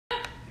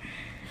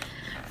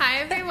Hi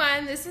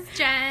everyone, this is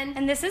Jen.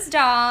 And this is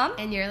Dom.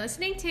 And you're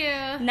listening to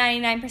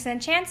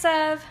 99% chance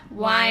of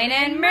Wine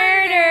and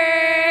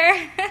Murder.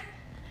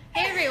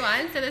 Hey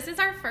everyone, so this is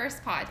our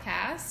first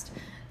podcast.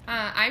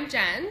 I'm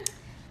Jen.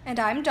 And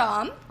I'm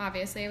Dom.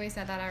 Obviously, we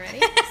said that already,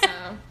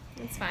 so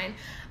it's fine.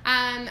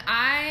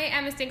 I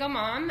am a single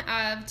mom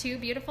of two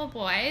beautiful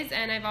boys,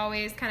 and I've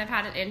always kind of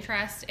had an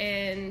interest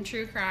in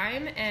true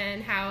crime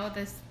and how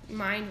this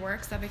mind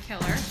works of a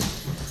killer.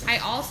 I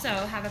also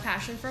have a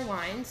passion for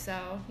wine,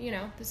 so,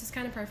 this is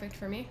kind of perfect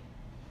for me.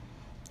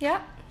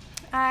 Yep.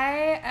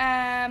 I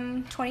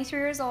am 23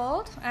 years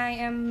old. I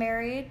am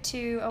married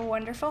to a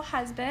wonderful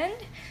husband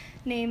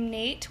named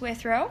Nate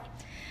Withrow.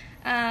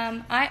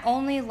 I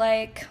only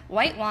like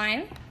white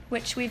wine,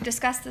 which we've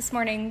discussed this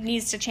morning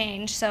needs to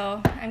change,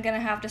 so I'm going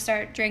to have to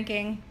start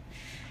drinking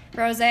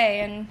rosé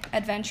and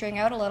adventuring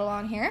out a little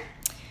on here.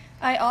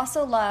 I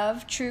also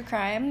love true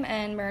crime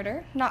and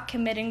murder, not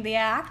committing the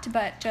act,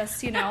 but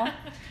just,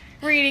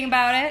 reading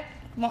about it,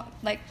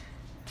 like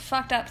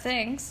fucked up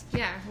things.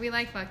 Yeah, we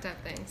like fucked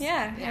up things.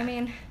 Yeah, I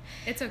mean...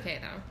 It's okay,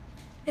 though.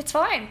 It's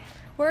fine.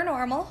 We're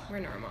normal. We're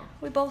normal.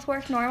 We both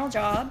work normal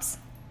jobs.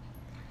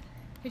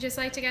 We just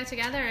like to get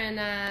together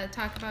and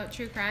talk about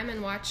true crime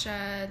and watch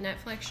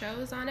Netflix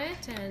shows on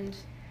it and,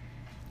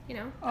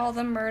 all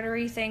the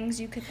murdery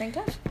things you could think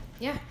of.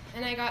 Yeah,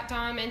 and I got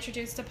Dom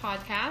introduced to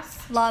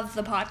podcasts. Love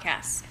the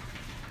podcasts.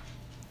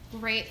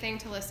 Great thing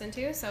to listen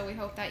to, so we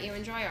hope that you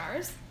enjoy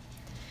ours.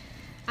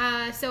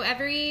 So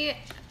every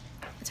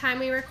time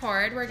we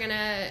record, we're going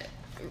to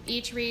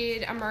each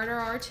read a murder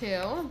or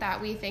two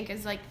that we think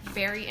is,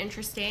 very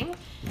interesting.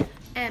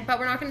 But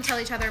we're not going to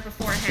tell each other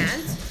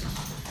beforehand.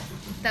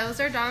 Those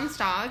are Dom's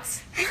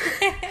dogs.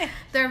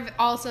 They're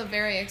also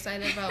very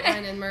excited about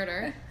wine and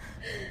murder.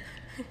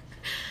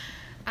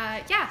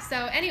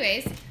 So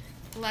anyways,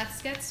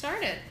 let's get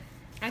started.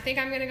 I think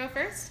I'm going to go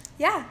first.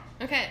 Yeah.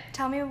 Okay.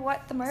 Tell me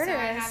what the murder is.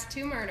 I have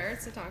two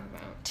murders to talk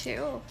about.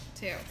 Two.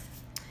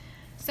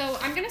 So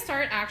I'm going to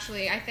start,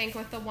 actually, I think,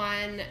 with the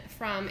one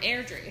from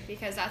Airdrie,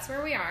 because that's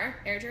where we are,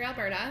 Airdrie,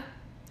 Alberta.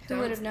 Who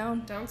would have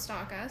known? Don't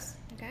stalk us,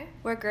 okay?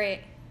 We're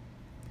great.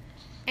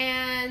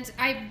 And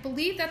I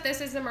believe that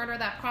this is the murder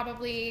that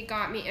probably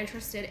got me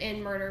interested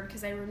in murder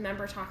because I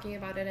remember talking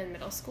about it in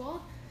middle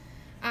school.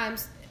 I'm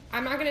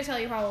not going to tell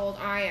you how old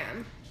I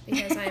am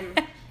because I'm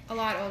a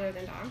lot older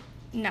than Dom.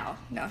 No,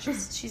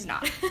 she's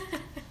not.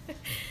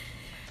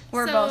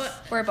 We're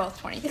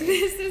both 23.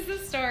 This is the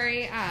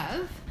story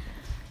of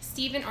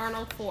Stephen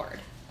Arnold Ford.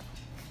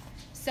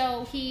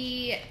 So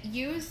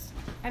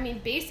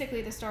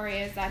basically the story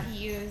is that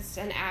he used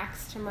an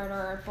axe to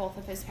murder both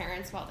of his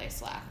parents while they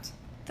slept.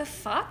 The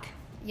fuck?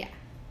 Yeah.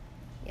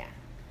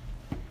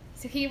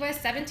 So he was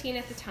 17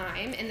 at the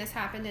time, and this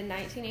happened in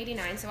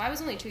 1989, so I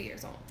was only 2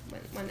 years old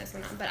when this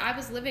went on. But I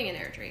was living in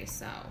Airdrie,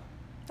 so...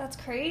 That's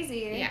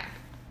crazy. Yeah.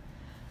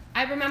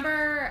 I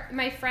remember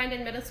my friend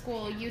in middle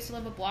school used to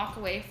live a block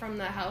away from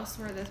the house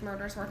where the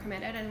murders were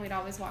committed, and we'd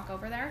always walk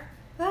over there.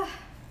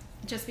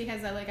 Just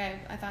because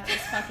I thought it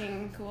was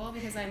fucking cool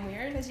because I'm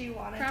weird. Because you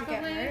wanted Probably.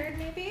 to get murdered,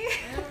 maybe?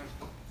 I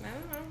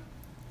don't know.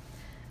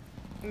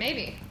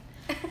 Maybe.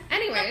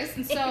 Anyways,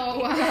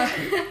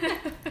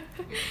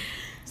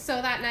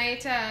 so that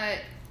night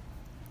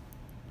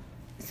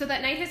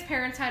his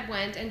parents had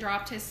went and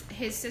dropped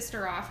his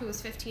sister off, who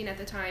was 15 at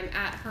the time,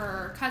 at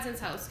her cousin's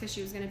house because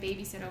she was going to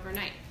babysit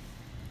overnight.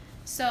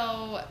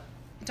 So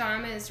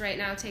Dom is right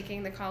now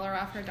taking the collar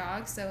off her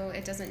dog so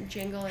it doesn't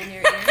jingle in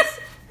your ears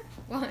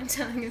while I'm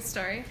telling a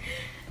story.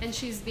 And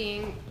she's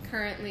being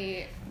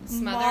currently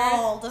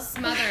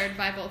smothered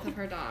by both of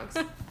her dogs.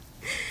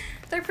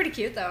 They're pretty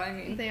cute, though. I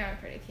mean, They are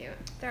pretty cute.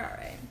 they're all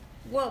right.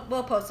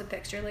 We'll post a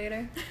picture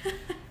later.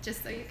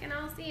 Just so you can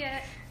all see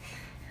it.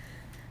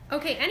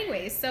 Okay,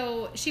 anyways,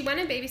 so she went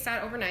and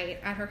babysat overnight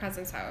at her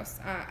cousin's house.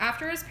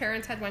 After his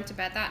parents had went to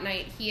bed that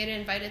night, he had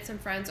invited some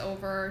friends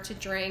over to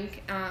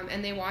drink,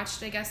 and they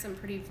watched, I guess, some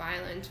pretty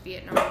violent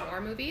Vietnam War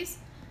movies.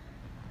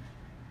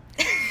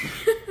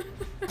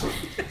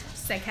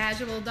 Just a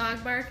casual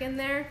dog bark in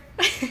there.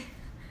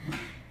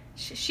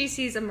 She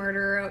sees a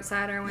murderer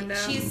outside our window.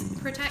 She's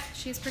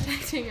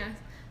protecting us.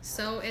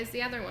 So is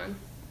the other one.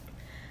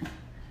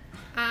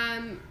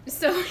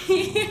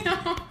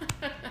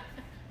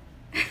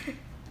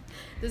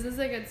 This is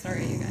a good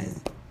story, you guys.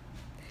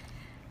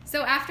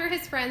 So after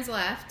his friends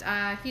left,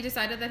 he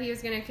decided that he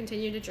was going to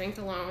continue to drink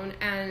alone,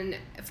 and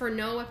for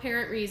no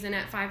apparent reason,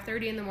 at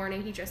 5:30 in the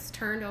morning, he just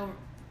turned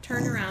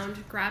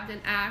around, grabbed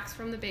an axe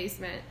from the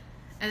basement,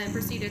 and then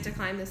proceeded to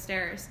climb the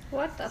stairs.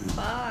 What the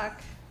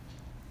fuck?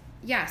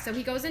 Yeah, so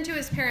he goes into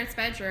his parents'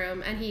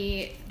 bedroom and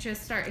he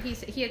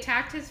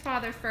attacked his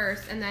father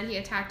first, and then he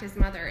attacked his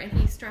mother, and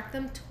he struck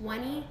them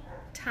 20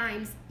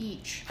 times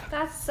each.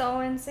 That's so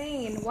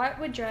insane. What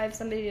would drive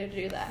somebody to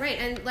do that? Right,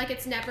 and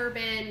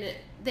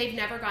they've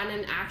never gotten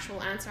an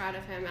actual answer out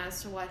of him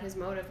as to what his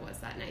motive was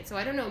that night. So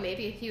I don't know,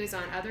 maybe if he was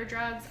on other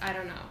drugs, I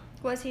don't know.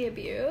 Was he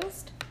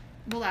abused?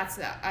 Well, that's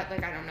I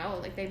don't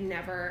know. They've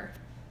never.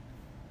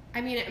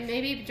 I mean,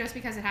 maybe just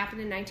because it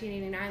happened in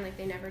 1989,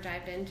 they never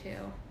dived into,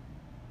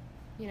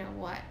 you know,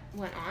 what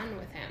went on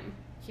with him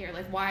here.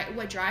 Like,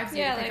 what drives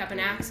you to pick like, up an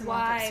axe and walk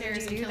why upstairs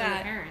would and you kill do your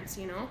that? parents,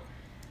 you know?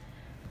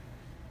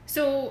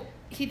 So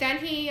he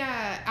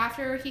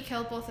after he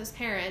killed both his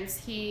parents,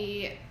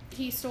 he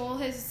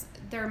stole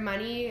their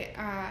money,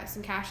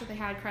 some cash that they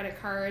had, credit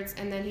cards,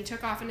 and then he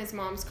took off in his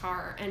mom's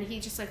car, and he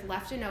just like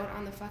left a note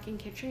on the fucking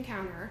kitchen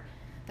counter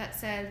that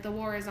said, "The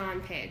war is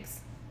on,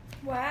 pigs."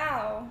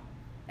 Wow.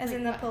 As Like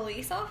in the what?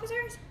 police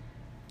officers?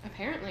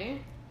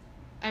 Apparently.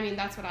 I mean,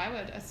 that's what I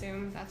would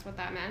assume that's what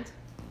that meant.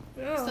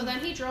 Oh. So then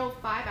he drove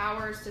 5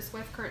 hours to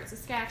Swift Current,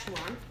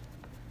 Saskatchewan.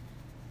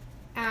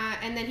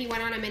 And then he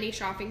went on a mini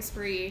shopping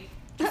spree.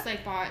 Just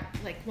like bought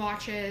like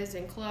watches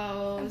and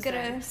clothes. I'm gonna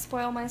and-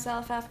 spoil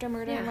myself after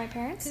murdering Yeah. my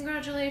parents.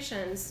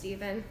 Congratulations,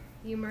 Stephen.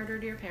 You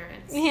murdered your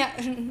parents. Yeah.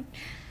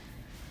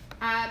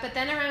 But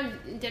then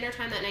around dinner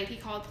time that night, he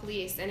called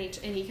police and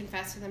he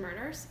confessed to the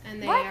murders.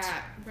 And they What?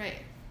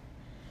 right.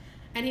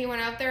 And he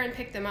went out there and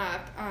picked them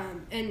up.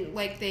 And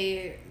like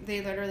they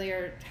literally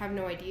have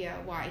no idea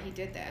why he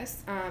did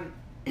this.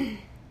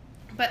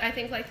 But I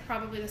think like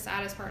probably the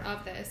saddest part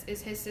of this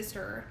is his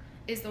sister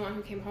is the one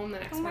who came home the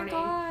next Oh my morning,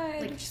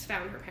 God. like just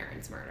found her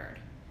parents murdered.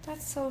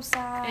 That's so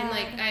sad. And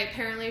like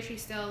apparently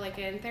she's still like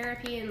in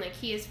therapy, and like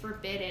he is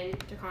forbidden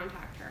to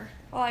contact her.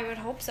 Well, I would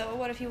hope so.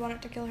 What if he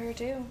wanted to kill her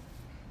too?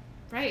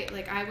 Right?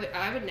 Like I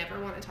would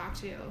never want to talk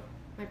to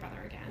my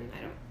brother again.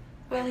 I don't.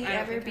 Will he I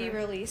don't ever think be I would.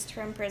 released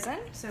from prison?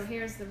 So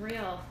here's the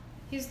real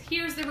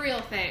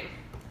thing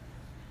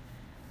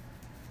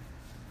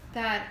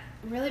that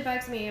really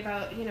bugs me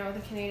about, you know, the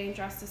Canadian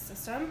justice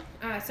system.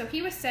 So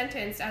he was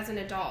sentenced as an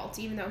adult,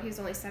 even though he was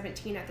only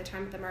 17 at the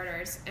time of the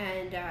murders,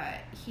 and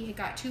he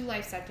got 2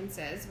 life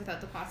sentences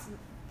without the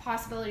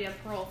possibility of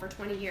parole for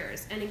 20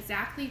 years. And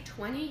exactly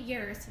 20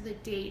 years to the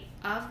date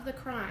of the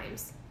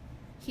crimes,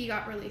 he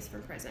got released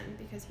from prison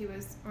because he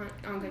was on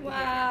good behavior.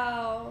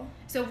 Wow.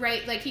 So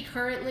right, like he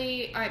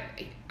currently,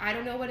 I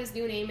don't know what his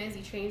new name is.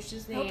 He changed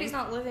his I name. hope he's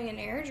not living in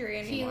Airdrie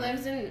anymore.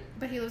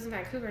 He lives in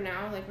Vancouver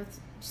now, like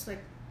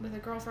with a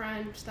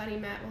girlfriend that he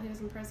met while he was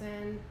in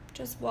prison,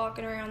 Just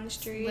walking around the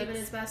streets. living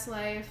his best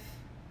life.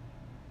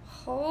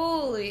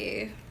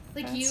 Holy.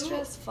 Like That's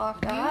just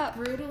fucked you up.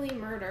 brutally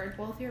murdered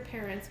both your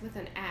parents with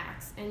an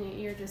axe, and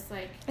you're just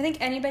like, I think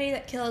anybody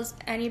that kills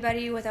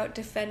anybody without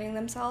defending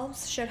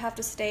themselves should have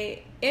to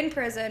stay in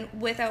prison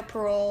without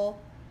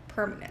parole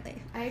permanently.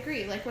 I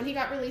agree. Like when he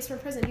got released from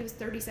prison, he was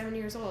 37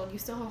 years old. You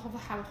still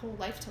have a whole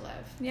life to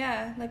live.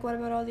 Yeah, like what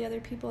about all the other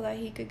people that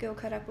he could go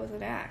cut up with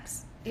an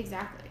axe?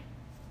 Exactly.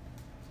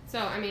 So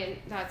I mean,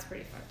 that's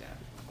pretty fucked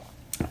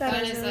up.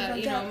 That is is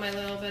really fucked up. my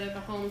little bit of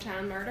a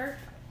hometown murder.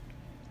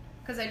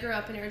 Because I grew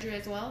up in Airdrie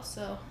as well,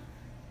 so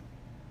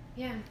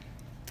yeah.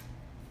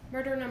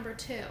 Murder number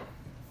 2.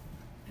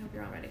 I hope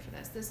you're all ready for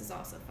this. This is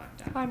also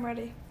fucked up. I'm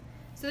ready.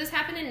 So this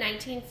happened in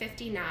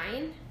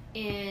 1959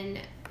 in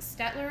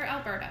Stettler,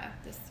 Alberta.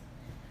 This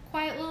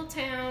quiet little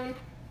town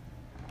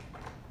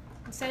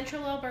in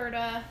central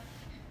Alberta.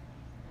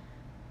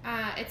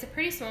 It's a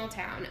pretty small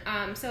town.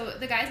 So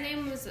the guy's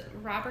name was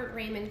Robert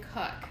Raymond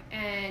Cook,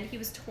 and he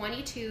was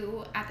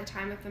 22 at the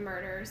time of the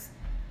murders.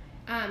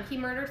 He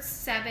murdered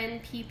 7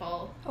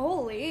 people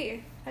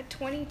Holy. At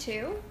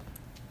 22?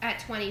 at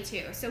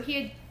 22. So he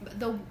had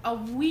a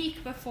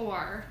week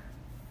before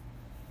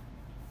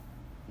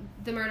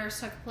the murders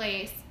took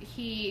place,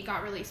 he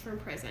got released from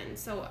prison.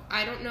 So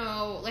I don't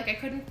know, like I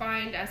couldn't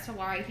find as to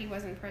why he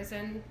was in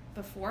prison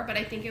before, but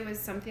I think it was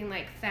something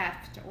like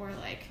theft or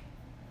like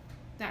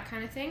that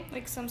kind of thing.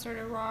 Like some sort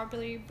of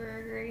robbery,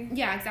 burglary.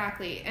 Yeah,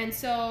 exactly. And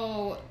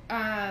so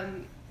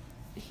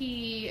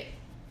he's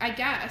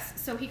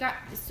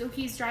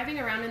driving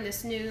around in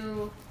this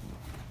new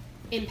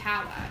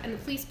Impala, and the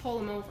police pull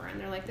him over, and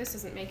they're like, this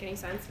doesn't make any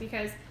sense,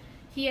 because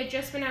he had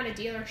just been at a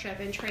dealership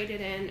and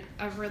traded in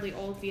a really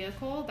old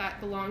vehicle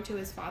that belonged to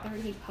his father,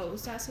 and he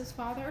posed as his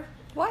father.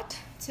 What?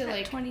 To At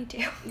like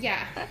 22.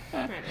 Yeah.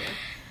 I don't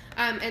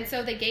know. And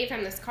so they gave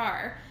him this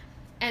car,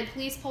 and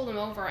police pulled him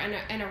over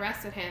and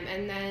arrested him,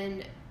 and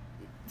then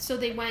so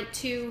they went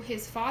to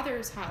his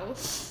father's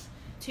house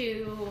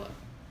to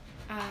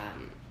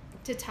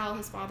tell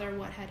his father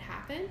what had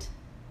happened,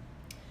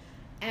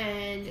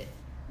 and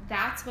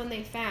that's when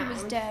they found He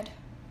was dead.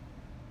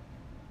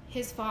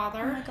 his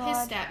father, Oh my God.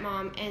 his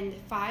stepmom, and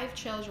 5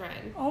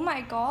 children, Oh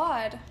my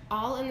god.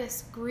 all in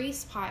this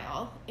grease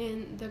pile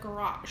in the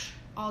garage,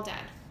 all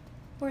dead.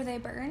 Were they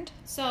burned?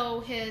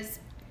 So his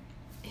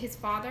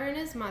father and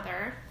his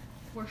mother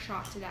were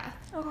shot to death.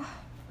 Oh.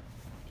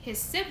 His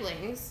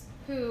siblings,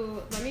 who,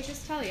 let me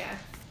tell you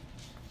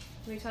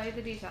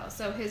the details.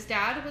 So his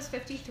dad was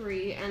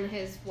 53 and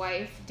his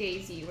wife,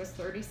 Daisy, was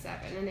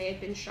 37, and they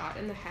had been shot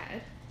in the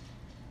head.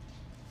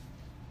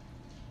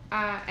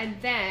 And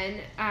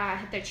then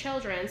the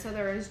children, so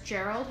there was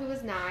Gerald, who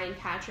was 9,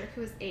 Patrick,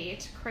 who was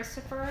 8,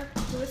 Christopher,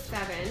 who was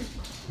 7,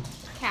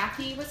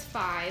 Kathy was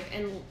 5,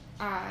 and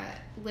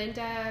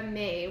Linda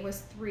May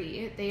was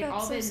 3. They had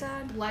That's all so been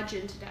sad.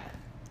 bludgeoned to death.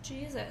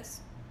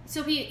 Jesus.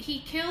 So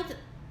he killed,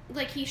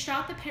 like he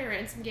shot the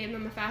parents and gave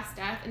them a fast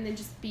death, and then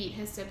just beat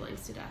his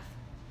siblings to death.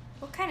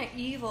 What kind of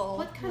evil?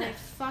 What kind of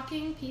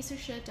fucking piece of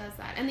shit does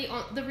that? And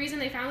the reason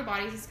they found the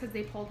bodies is because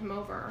they pulled him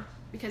over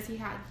because he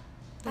had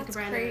like That's a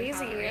brand new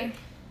crazy.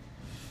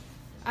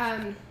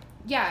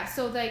 Yeah,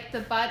 so like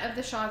the butt of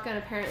the shotgun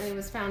apparently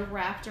was found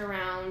wrapped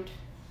around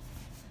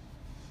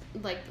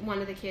like one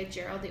of the kids,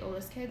 Gerald, the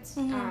oldest kid's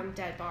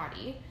dead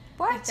body.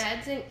 What?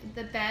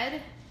 The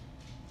bed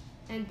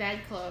and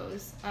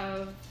bedclothes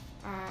of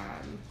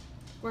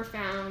were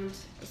found.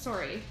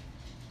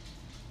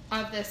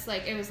 Of this,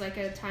 like, it was like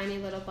a tiny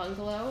little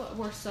bungalow,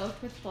 were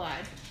soaked with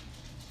blood.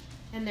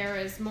 And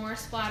there was more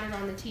splattered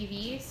on the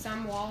TV.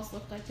 Some walls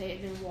looked like they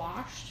had been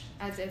washed,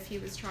 as if he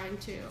was trying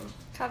to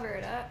cover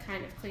it up,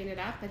 kind of clean it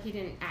up, but he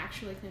didn't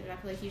actually clean it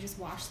up. Like, he just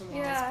washed some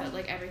walls, but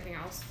like everything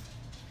else.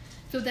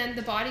 So then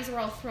the bodies were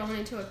all thrown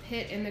into a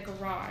pit in the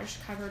garage,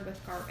 covered with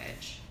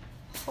garbage.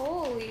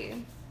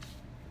 Holy,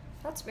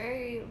 that's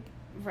very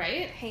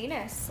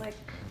heinous. Like,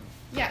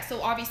 yeah,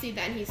 so obviously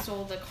then he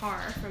stole the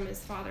car from his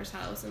father's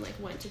house and like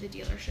went to the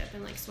dealership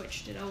and like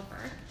switched it over.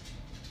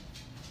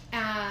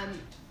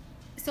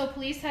 So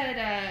police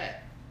had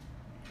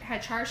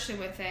charged him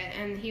with it,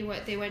 and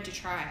they went to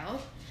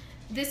trial.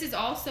 This is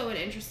also an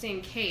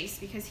interesting case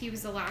because he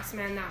was the last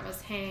man that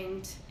was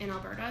hanged in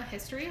Alberta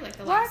history, like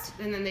the last,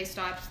 and then they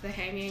stopped the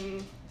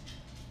hanging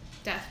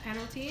death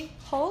penalty.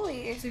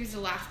 Holy. So he's the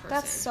last person.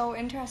 That's so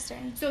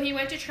interesting. So he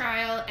went to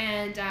trial,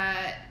 and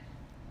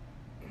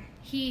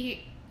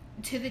he,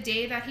 to the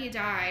day that he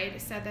died,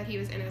 said that he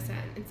was innocent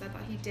and said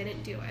that he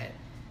didn't do it.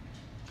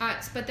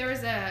 But there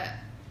was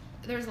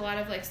a lot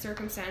of like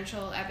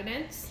circumstantial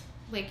evidence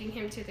linking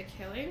him to the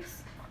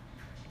killings.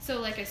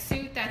 So like a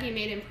suit that he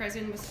made in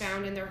prison was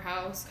found in their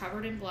house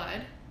covered in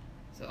blood.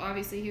 So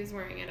obviously he was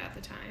wearing it at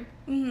the time.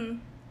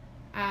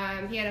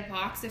 Mm-hmm. He had a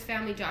box of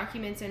family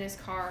documents in his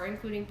car,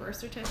 including birth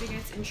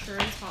certificates,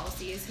 insurance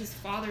policies, his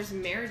father's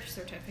marriage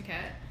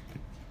certificate,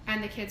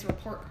 and the kids'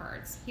 report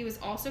cards. He was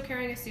also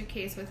carrying a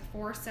suitcase with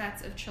 4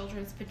 sets of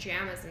children's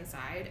pajamas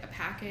inside, a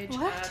package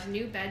of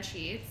new bed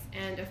sheets,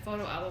 and a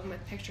photo album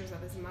with pictures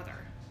of his mother.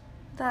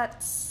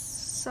 That's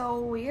so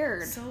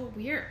weird. So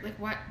weird. Like,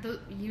 what?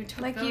 You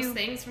took like those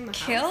things from the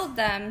house? Killed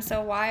them,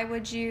 so why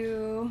would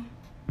you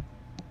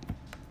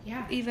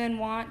even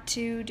want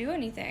to do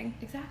anything?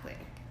 Exactly.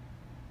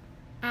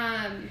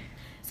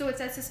 So it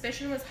says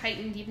suspicion was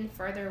heightened even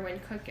further when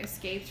Cook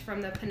escaped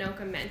from the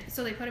Ponoka mental.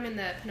 So they put him in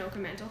the Ponoka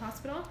mental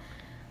hospital,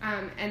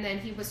 and then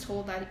he was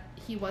told that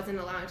he wasn't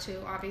allowed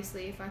to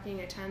obviously fucking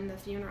attend the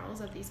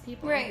funerals of these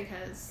people, right?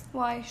 Because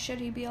why should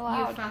he be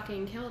allowed? You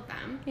fucking killed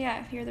them.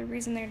 Yeah, if you're the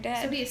reason they're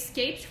dead. So he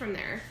escaped from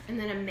there, and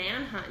then a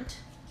manhunt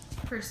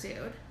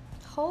pursued.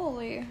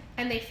 Holy.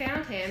 And they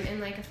found him in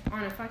like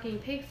on a fucking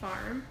pig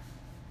farm,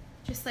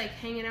 just like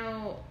hanging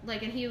out,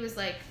 like, and he was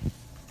like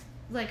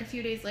a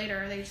few days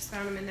later, they just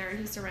found him in there and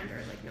he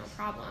surrendered, like, no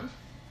problem.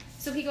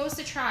 So he goes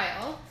to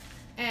trial,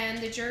 and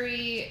the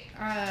jury,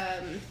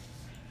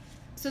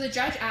 so the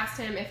judge asked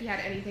him if he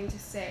had anything to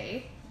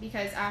say,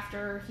 because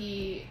after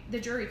the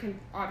jury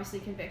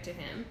obviously convicted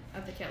him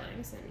of the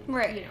killings, and,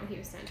 right, you know, he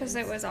was sentenced. Because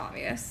it was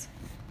obvious.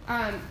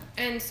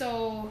 And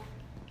so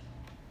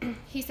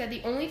he said,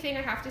 the only thing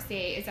I have to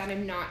say is that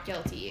I'm not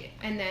guilty.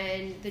 And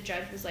then the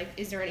judge was like,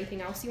 is there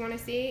anything else you want to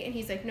say? And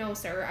he's like, no,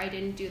 sir, I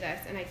didn't do this,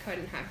 and I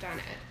couldn't have done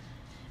it.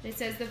 It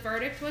says the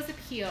verdict was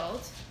appealed,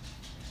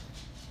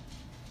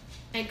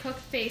 and Cook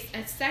faced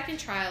a second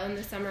trial in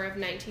the summer of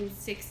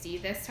 1960.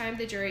 This time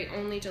the jury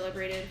only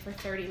deliberated for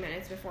 30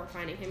 minutes before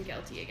finding him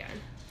guilty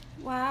again.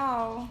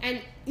 Wow.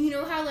 And you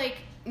know how, like,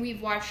 we've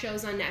watched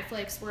shows on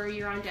Netflix where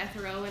you're on death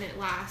row and it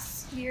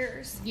lasts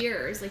years,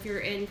 like you're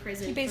in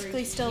prison. You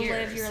basically for still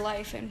years. live your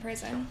life in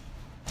prison.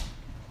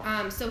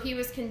 So he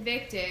was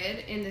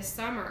convicted in the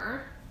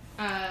summer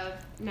of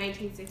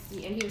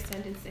 1960, and he was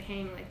sentenced to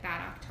hang like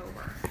that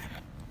October.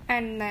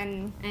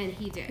 And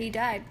he did. He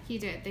died. He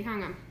did. They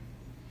hung him.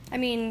 I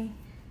mean,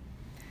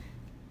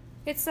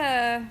 it's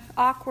a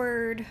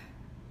awkward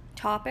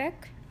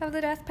topic of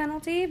the death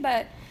penalty,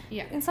 but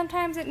yeah, and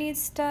sometimes it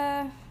needs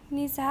to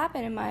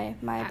happen, in my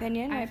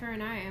opinion. Eye for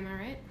an eye, am I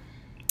right?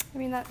 I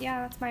mean,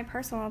 that's my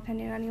personal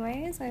opinion,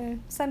 anyways.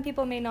 Some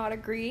people may not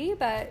agree,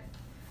 but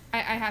I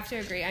have to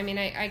agree. I mean,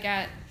 I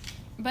get,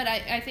 but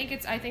I think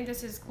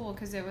this is cool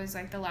because it was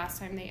like the last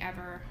time they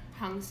ever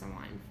hung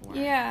someone for.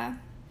 Yeah.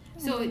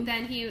 So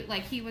then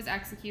he was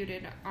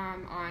executed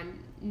on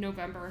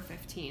November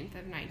 15th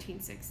of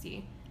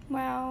 1960.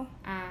 Wow.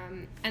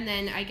 And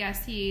then I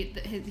guess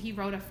he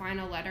wrote a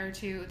final letter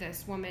to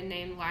this woman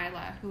named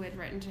Lila, who had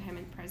written to him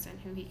in prison,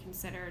 who he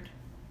considered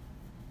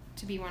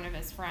to be one of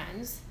his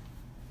friends.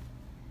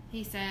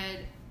 He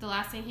said the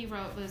last thing he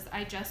wrote was,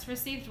 I just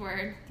received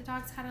word, the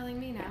dog's cuddling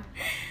me now,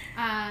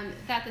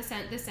 that the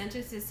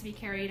sentence is to be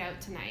carried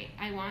out tonight.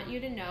 I want you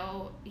to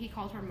know, he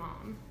called her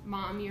Mom.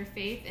 Mom, your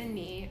faith in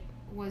me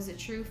was a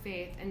true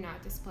faith and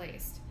not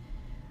displaced.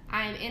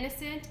 I am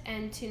innocent,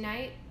 and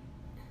tonight...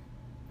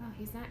 Oh,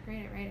 he's not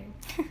great at writing.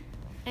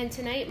 And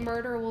tonight,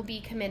 murder will be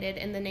committed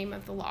in the name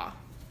of the law.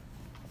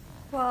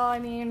 Well, I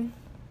mean,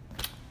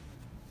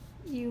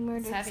 you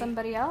murdered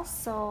somebody else,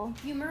 so...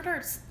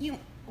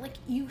 Like,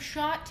 you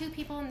shot 2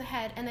 people in the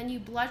head, and then you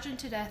bludgeoned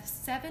to death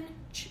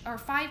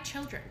 5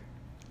 children.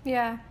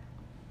 Yeah.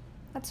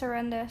 That's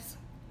horrendous.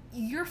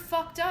 You're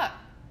fucked up.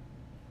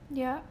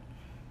 Yeah.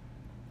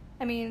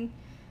 I mean,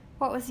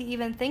 what was he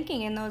even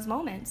thinking in those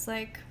moments?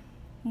 Like,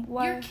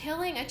 what? You're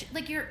killing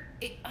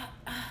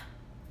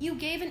you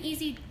gave an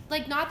easy,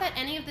 like, not that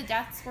any of the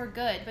deaths were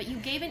good, but you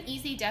gave an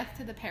easy death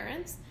to the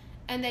parents,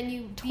 and then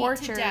you beat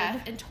to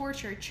death and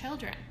tortured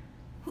children.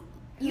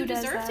 You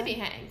deserve to be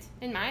hanged,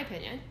 in my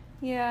opinion.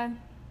 Yeah,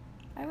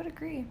 I would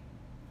agree.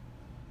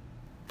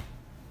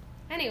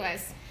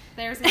 Anyways,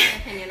 there's my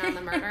opinion on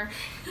the murder.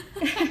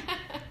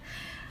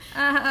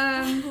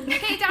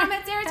 Okay, Dom,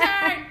 it's your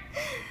turn.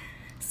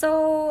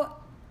 So,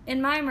 in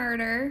my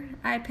murder,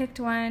 I picked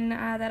one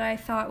that I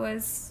thought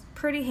was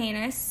pretty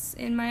heinous.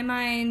 In my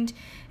mind,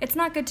 it's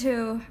not good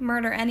to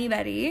murder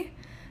anybody,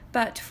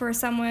 but for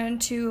someone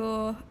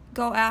to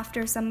go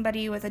after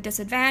somebody with a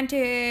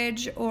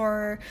disadvantage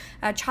or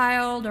a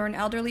child or an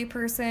elderly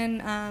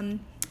person,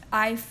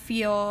 I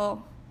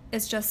feel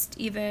is just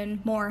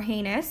even more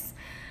heinous.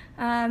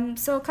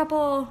 So a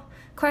couple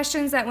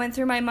questions that went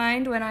through my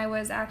mind when I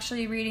was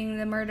actually reading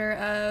the murder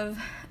of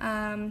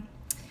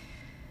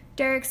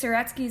Derek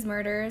Suretsky's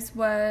murders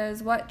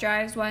was what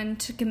drives one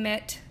to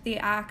commit the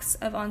acts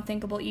of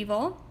unthinkable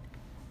evil.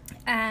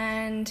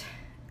 And,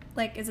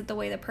 like, is it the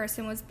way the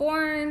person was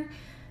born,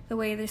 the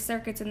way the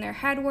circuits in their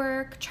head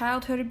work,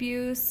 childhood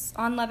abuse,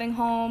 unloving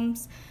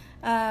homes?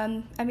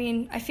 I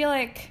mean, I feel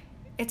like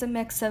it's a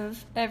mix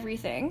of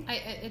everything.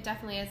 It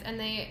definitely is.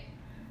 And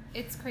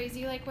it's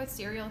crazy, like, with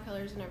serial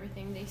killers and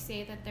everything. They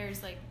say that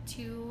there's, like,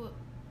 two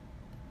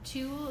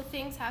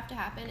things have to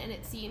happen, and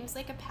it seems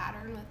like a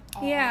pattern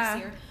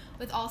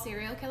with all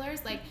serial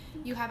killers. Like,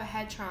 you have a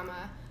head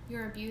trauma,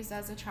 you're abused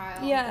as a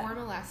child, or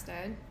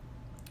molested,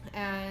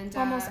 and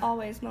almost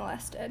always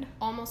molested,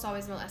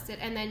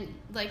 and then,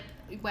 like,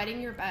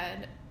 wetting your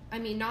bed. I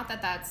mean, not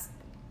that that's,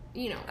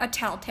 you know, a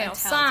telltale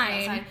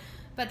sign,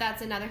 but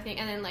that's another thing.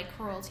 And then, like,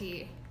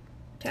 cruelty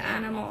to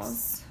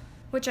animals.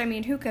 Which, I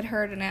mean, who could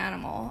hurt an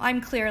animal?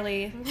 I'm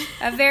clearly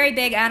a very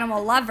big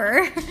animal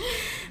lover.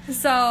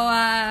 So,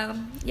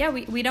 yeah,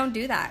 we don't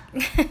do that.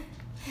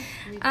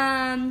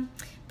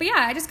 But, yeah,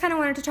 I just kind of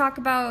wanted to talk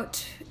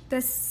about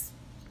this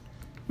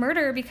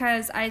murder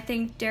because I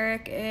think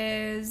Derek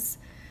is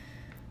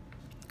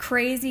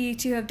crazy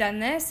to have done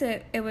this.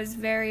 It was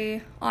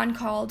very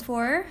uncalled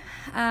for.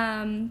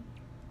 And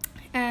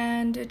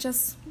it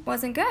just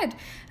wasn't good.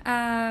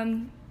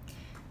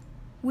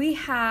 We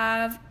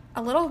have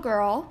a little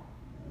girl.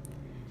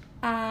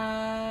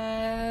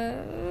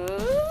 I'm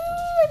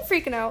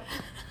freaking out.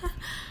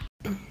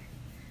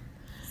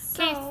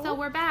 Okay, so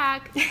we're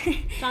back.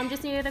 Dom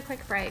just needed a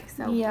quick break,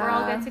 so we're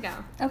all good to go.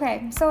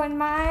 Okay, so in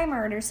my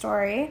murder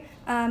story,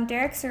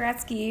 Derek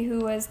Suretsky, who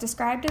was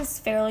described as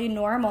fairly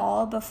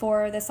normal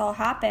before this all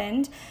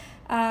happened,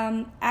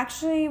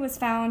 actually was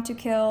found to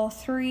kill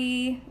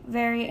 3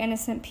 very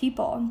innocent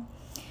people.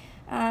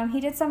 He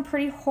did some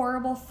pretty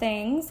horrible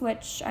things,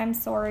 which I'm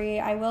sorry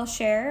I will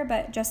share,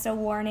 but just a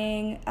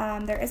warning,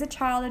 there is a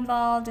child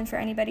involved, and for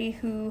anybody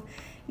who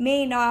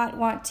may not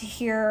want to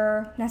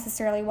hear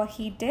necessarily what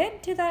he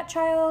did to that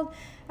child,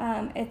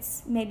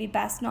 it's maybe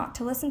best not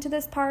to listen to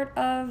this part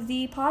of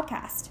the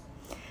podcast.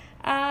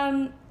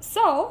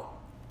 So,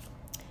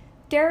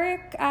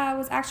 Derek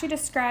was actually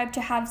described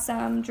to have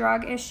some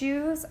drug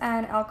issues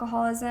and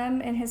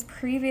alcoholism in his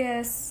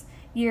previous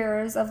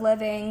years of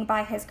living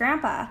by his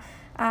grandpa.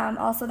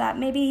 Also that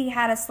maybe he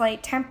had a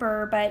slight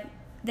temper, but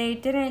they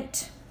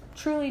didn't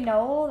truly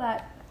know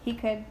that he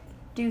could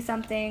do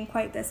something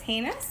quite this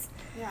heinous.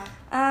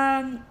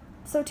 Yeah.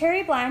 So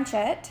Terry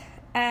Blanchett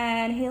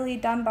and Haley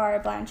Dunbar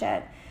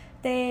Blanchett,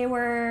 they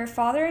were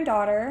father and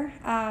daughter.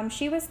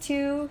 She was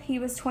 2, he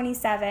was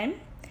 27.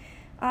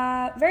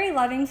 Very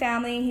loving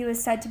family. He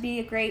was said to be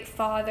a great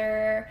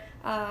father.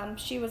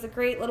 She was a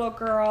great little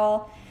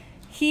girl.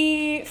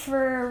 He,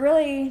 for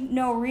really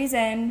no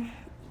reason,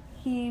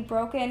 he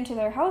broke into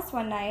their house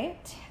one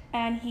night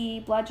and he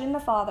bludgeoned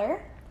the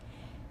father.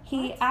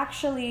 He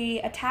actually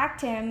attacked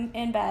him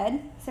in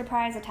bed,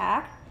 surprise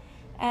attack,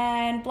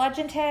 and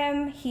bludgeoned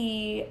him.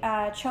 He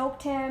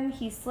choked him.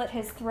 He slit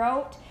his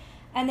throat.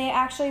 And they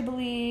actually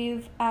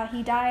believe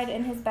he died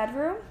in his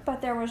bedroom,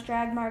 but there was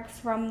drag marks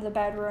from the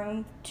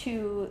bedroom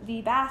to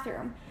the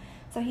bathroom.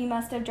 So he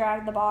must have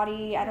dragged the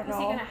body, I don't know.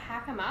 Was he going to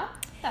hack him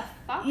up? The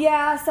fuck?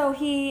 Yeah, so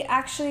he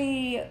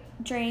actually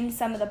drained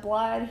some of the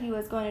blood. He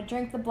was going to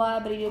drink the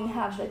blood, but he didn't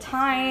have the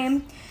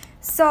time.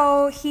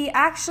 So he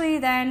actually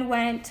then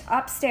went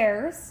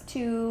upstairs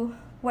to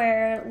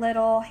where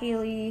little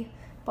Haley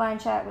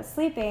Blanchett was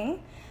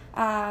sleeping.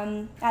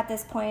 At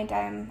this point,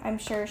 I'm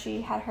sure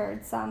she had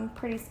heard some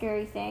pretty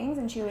scary things,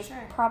 and she was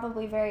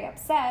probably very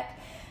upset.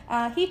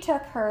 He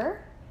took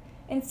her.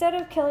 Instead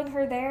of killing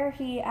her there,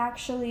 he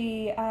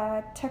actually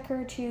took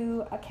her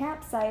to a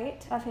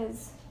campsite of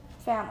his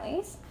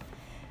family's,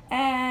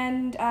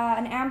 and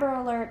an Amber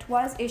Alert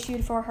was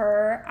issued for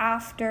her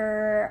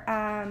after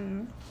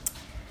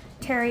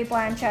Terry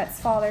Blanchett's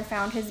father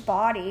found his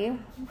body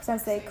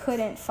since they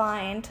couldn't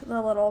find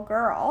the little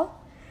girl.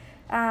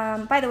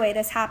 By the way,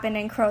 this happened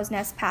in Crow's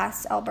Nest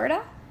Pass,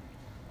 Alberta.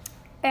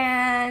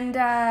 And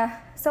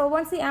so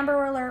once the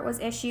Amber Alert was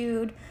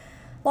issued,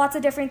 lots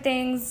of different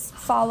things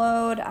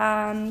followed.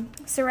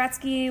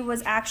 Saretsky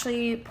was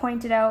actually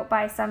pointed out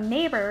by some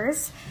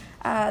neighbors.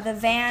 The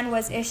van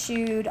was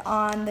issued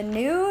on the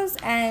news,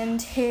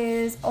 and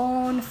his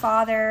own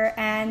father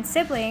and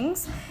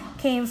siblings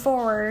came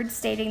forward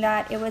stating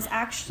that it was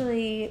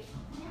actually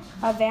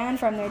a van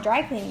from their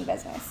dry cleaning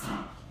business.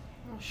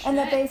 And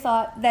that they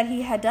thought that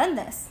he had done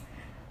this.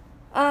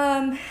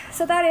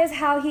 So that is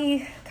how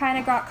he kind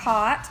of got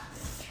caught.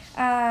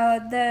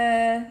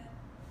 The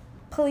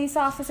police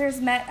officers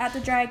met at the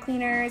dry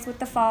cleaners with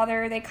the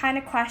father. They kind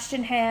of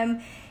questioned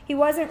him. He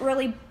wasn't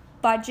really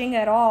budging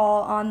at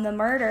all on the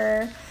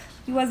murder.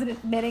 He wasn't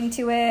admitting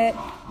to it.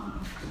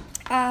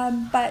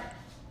 But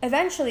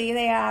eventually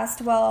they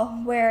asked,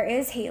 well, where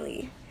is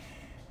Haley?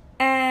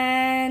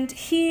 And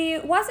he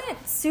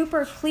wasn't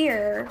super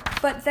clear,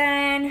 but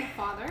then... The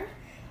father?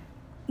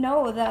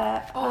 No,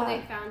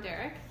 they found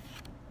Derek?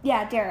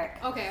 Yeah,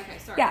 Derek. Okay,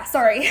 sorry. Yeah,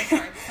 sorry.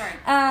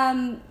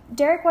 Sorry.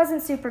 Derek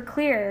wasn't super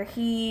clear.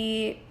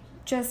 He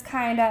just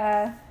kind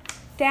of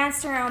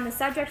danced around the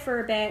subject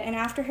for a bit, and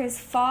after his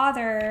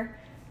father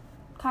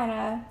kind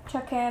of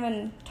took him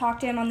and talked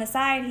to him on the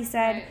side, he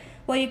said, right.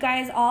 Well, you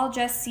guys all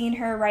just seen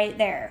her right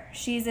there.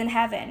 She's in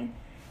heaven.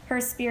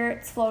 Her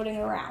spirit's floating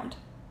around.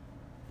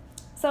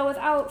 So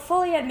without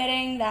fully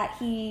admitting that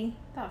he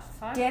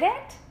did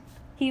it,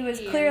 he was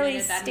clearly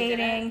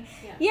stating,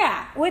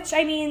 which,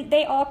 I mean,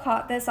 they all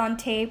caught this on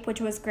tape,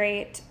 which was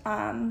great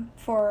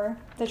for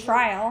the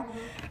trial.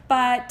 Mm-hmm.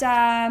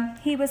 But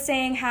he was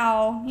saying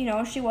how,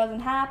 she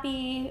wasn't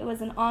happy. It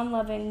was an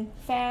unloving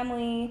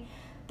family.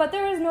 But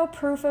there was no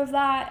proof of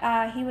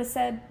that. He was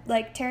said,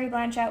 Terry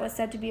Blanchett was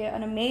said to be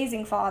an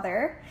amazing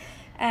father.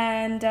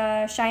 And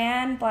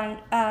Cheyenne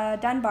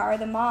Dunbar,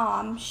 the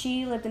mom,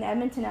 she lived in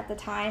Edmonton at the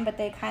time, but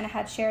they kind of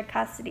had shared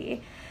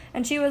custody.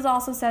 And she was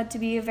also said to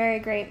be a very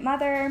great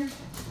mother.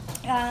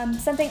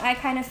 Something I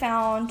kind of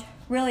found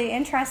really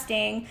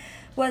interesting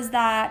was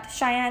that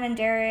Cheyenne and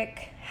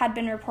Derek had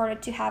been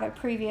reported to have a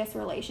previous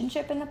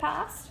relationship in the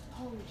past.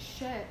 Holy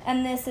shit.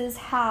 And this is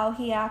how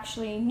he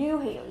actually knew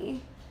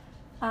Haley.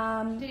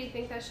 Did he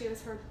think that she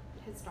was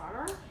his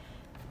daughter?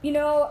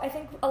 I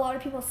think a lot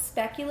of people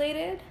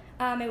speculated.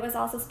 It was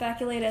also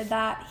speculated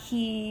that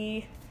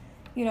he,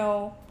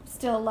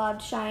 still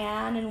loved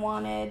Cheyenne and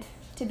wanted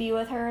to be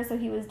with her, so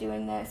he was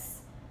doing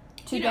this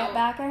to get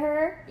back at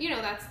her.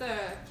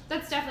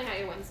 That's definitely how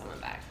you win someone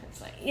back.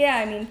 It's like, yeah,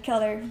 I mean, kill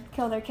their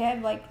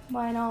kid, why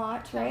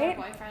not, kill right? their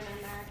boyfriend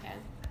and their kid.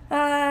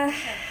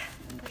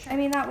 I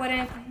mean, that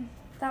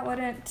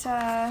wouldn't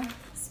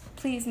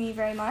please me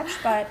very much,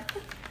 but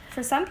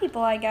for some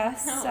people, I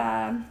guess,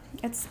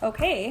 it's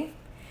okay.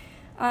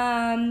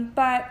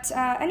 But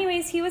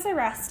anyways, he was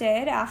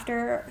arrested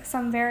after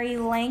some very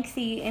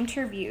lengthy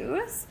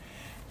interviews.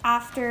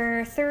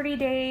 After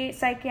 30-day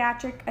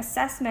psychiatric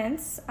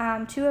assessments,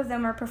 2 of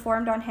them were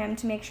performed on him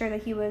to make sure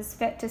that he was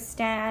fit to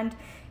stand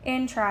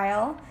in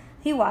trial.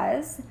 He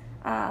was.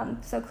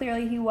 So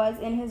clearly he was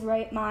in his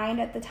right mind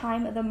at the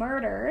time of the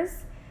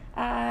murders.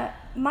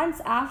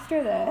 Months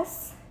after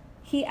this,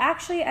 he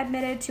actually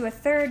admitted to a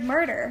 3rd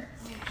murder.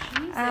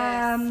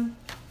 Jesus.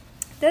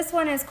 This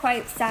one is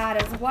quite sad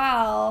as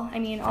well. I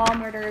mean, all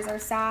murders are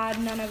sad.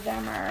 None of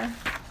them are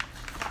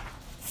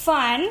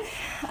fun.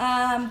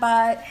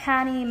 But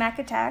Hanny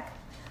Mekatek,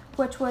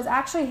 which was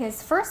actually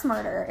his first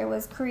murder, it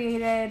was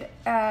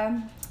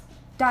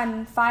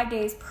done 5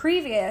 days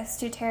previous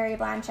to Terry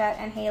Blanchett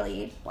and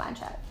Haley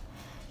Blanchett.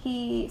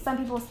 Some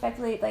people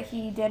speculate that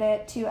he did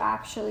it to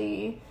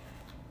actually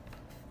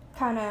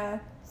kind of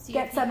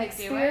get some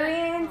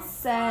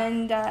experience,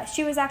 and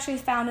she was actually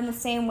found in the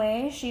same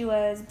way. She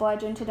was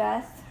bludgeoned to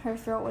death. Her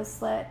throat was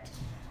slit.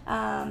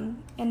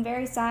 And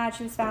very sad,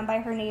 she was found by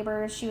her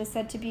neighbors. She was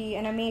said to be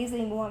an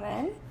amazing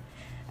woman.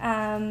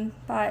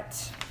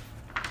 But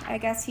I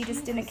guess he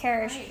just didn't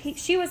care.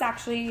 She was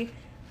actually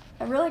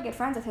a really good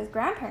friend with his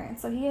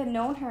grandparents, so he had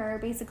known her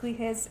basically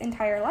his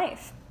entire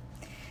life.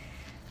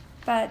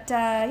 But,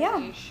 yeah.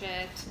 Holy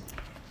shit.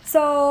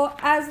 So,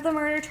 as the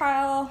murder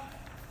trial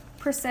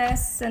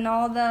persists and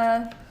all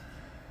the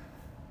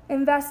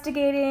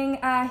investigating,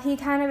 he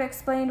kind of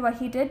explained what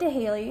he did to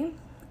Haley.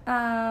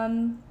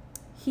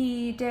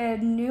 He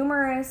did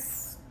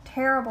numerous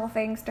terrible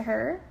things to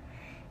her.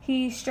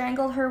 He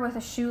strangled her with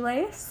a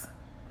shoelace.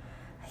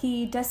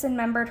 He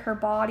dismembered her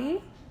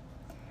body.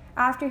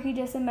 After he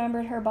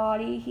dismembered her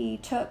body, he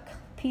took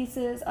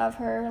pieces of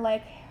her,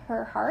 like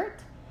her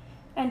heart,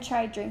 and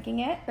tried eating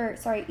it,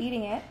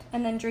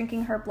 and then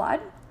drinking her blood.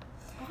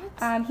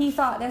 He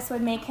thought this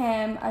would make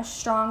him a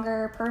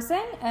stronger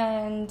person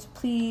and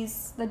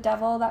please the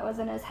devil that was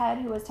in his head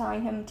who was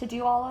telling him to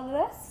do all of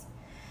this.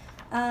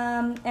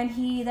 And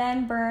he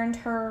then burned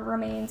her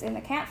remains in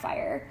the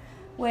campfire.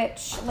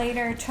 which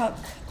later took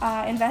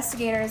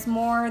investigators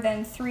more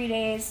than 3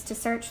 days to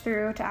search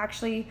through to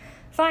actually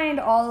find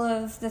all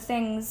of the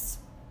things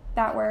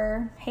that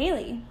were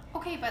Haley.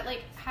 Okay, but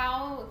like,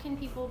 how can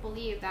people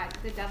believe that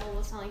the devil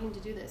was telling him to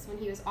do this when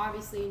he was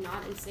obviously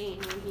not insane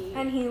when he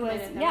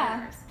committed the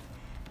murders?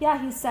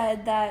 Yeah, he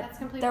said that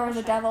there was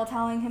bullshit. a devil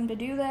telling him to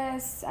do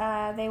this.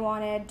 They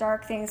wanted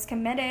dark things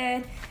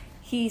committed.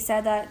 He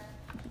said that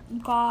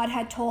God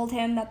had told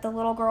him that the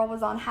little girl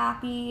was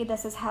unhappy.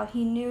 This is how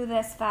he knew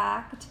this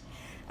fact.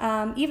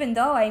 Even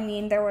though, I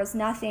mean, there was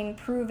nothing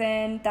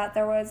proven that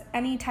there was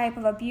any type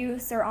of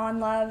abuse or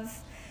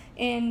unlove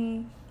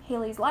in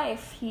Haley's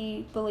life,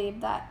 he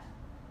believed that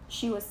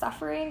she was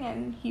suffering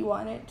and he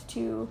wanted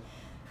to,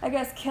 I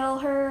guess, kill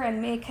her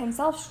and make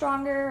himself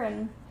stronger.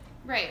 And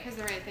right, because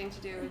the right thing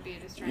to do would be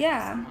to strangle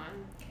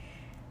someone.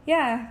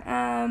 Yeah,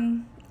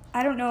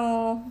 I don't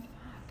know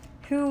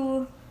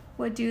who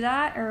would do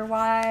that or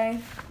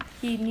why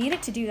he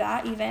needed to do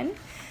that even.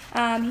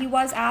 He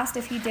was asked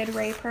if he did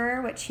rape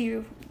her, which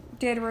he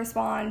did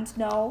respond,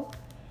 no,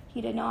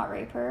 he did not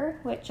rape her,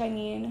 which, I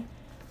mean,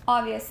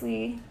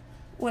 obviously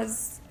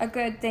was a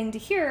good thing to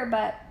hear,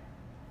 but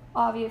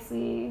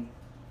obviously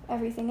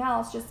everything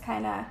else just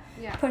kind of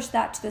pushed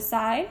that to the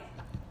side.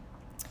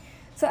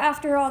 So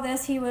after all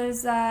this, he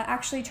was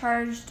actually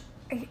charged.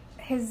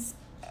 His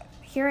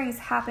hearings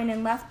happened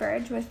in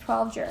Lethbridge with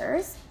 12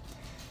 jurors.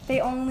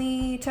 They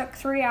only took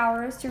 3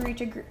 hours to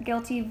reach a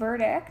guilty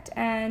verdict,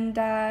 and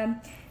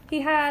he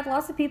had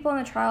lots of people in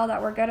the trial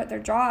that were good at their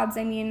jobs.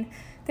 I mean,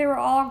 they were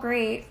all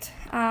great,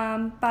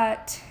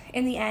 but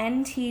in the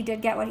end, he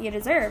did get what he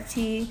deserved.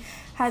 He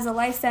has a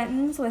life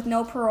sentence with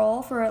no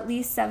parole for at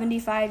least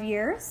 75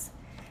 years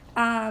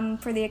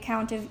for the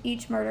account of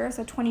each murder,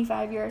 so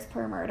 25 years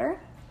per murder.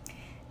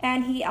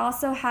 And he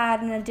also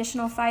had an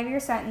additional 5-year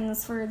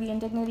sentence for the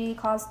indignity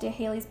caused to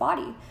Haley's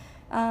body.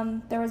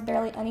 There was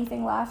barely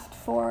anything left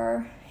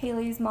for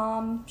Haley's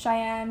mom,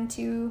 Cheyenne,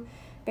 to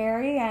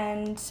bury,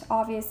 and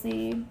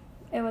obviously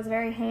it was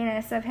very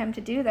heinous of him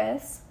to do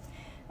this.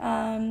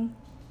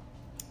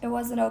 It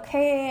wasn't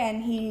okay,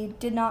 and he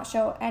did not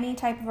show any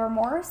type of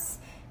remorse.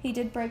 He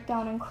did break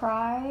down and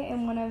cry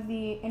in one of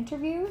the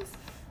interviews,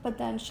 but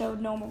then showed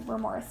no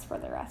remorse for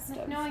the rest of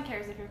it. No one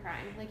cares if you're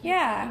crying. Like, you're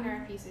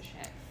a piece of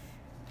shit.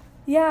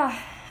 Yeah,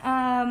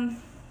 I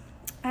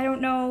don't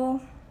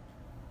know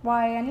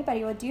why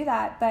anybody would do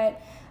that,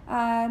 but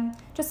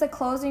just a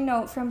closing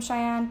note from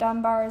Cheyenne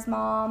Dunbar's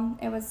mom.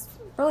 It was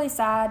really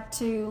sad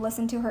to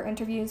listen to her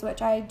interviews,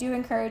 which I do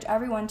encourage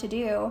everyone to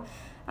do.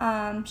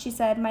 She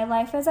said, "My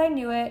life as I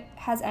knew it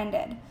has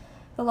ended.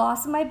 The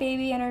loss of my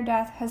baby and her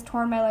death has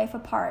torn my life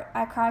apart.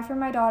 I cry for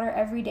my daughter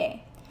every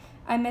day.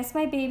 I miss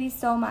my baby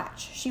so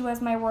much. She was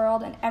my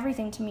world and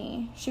everything to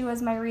me. She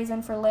was my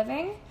reason for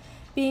living.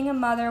 Being a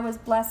mother was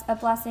a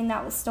blessing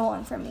that was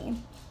stolen from me."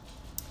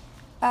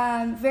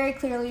 Very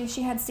clearly,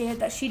 she had stated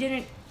that she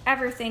didn't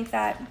ever think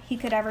that he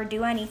could ever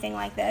do anything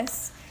like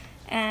this.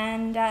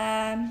 And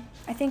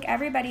I think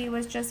everybody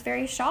was just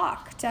very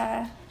shocked.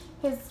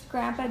 His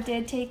grandpa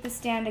did take the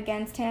stand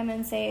against him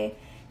and say,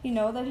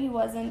 that he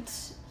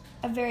wasn't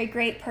a very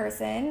great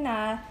person.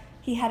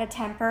 He had a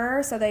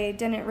temper, so they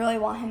didn't really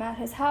want him at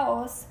his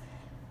house,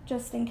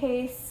 just in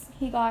case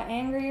he got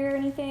angry or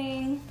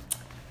anything.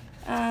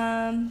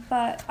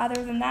 But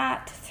other than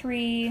that,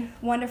 3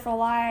 wonderful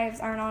lives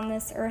aren't on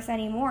this earth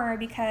anymore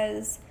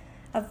because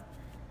of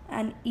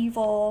an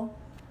evil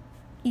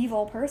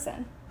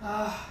person.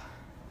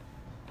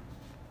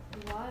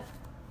 What?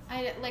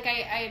 I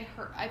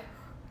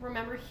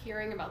remember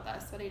hearing about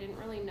this, but I didn't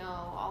really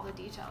know all the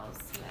details.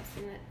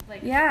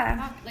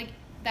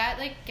 That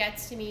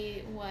gets to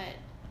me what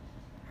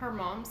her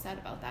mom said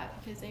about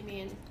that, because I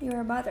mean,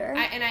 you're a mother.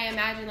 I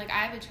imagine,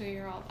 I have a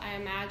 2-year-old. I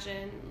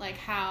imagine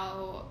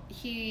how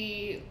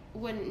he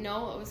wouldn't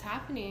know what was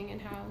happening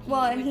and how he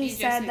would be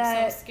said just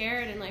that so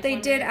scared and they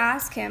did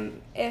ask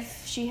him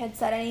if she had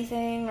said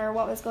anything or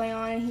what was going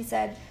on, and he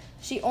said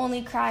she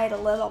only cried a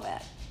little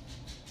bit.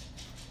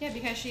 Yeah,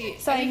 because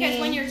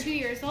when you're 2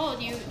 years old,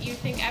 you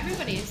think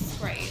everybody's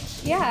great.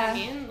 You know what I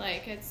mean?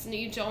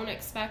 You don't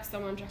expect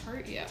someone to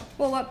hurt you.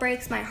 Well, what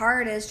breaks my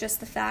heart is just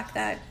the fact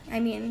that, I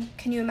mean,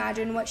 can you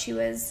imagine what she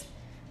was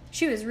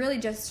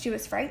really she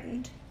was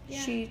frightened.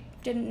 Yeah. She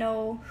didn't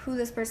know who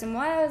this person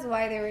was,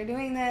 why they were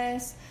doing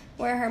this,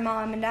 where her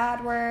mom and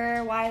dad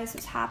were, why this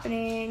was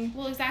happening.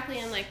 Well, exactly,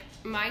 and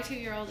my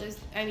 2-year-old is,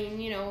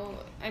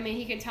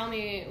 he can tell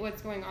me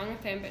what's going on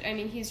with him, but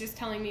he's just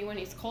telling me when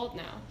he's cold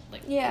now. They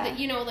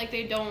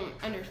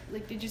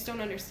just don't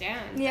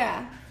understand.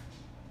 Yeah.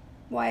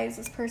 Why is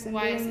this person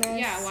doing this?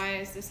 Yeah, why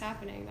is this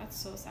happening? That's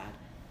so sad.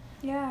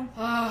 Yeah.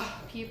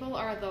 Oh, people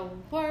are the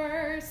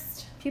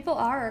worst. People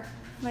are.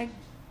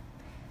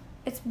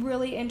 It's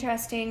really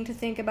interesting to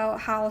think about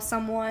how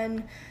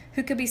someone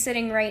who could be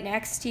sitting right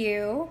next to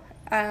you,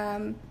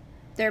 something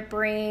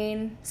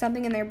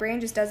in their brain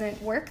just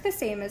doesn't work the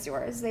same as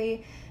yours.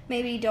 They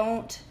maybe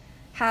don't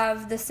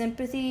have the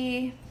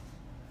sympathy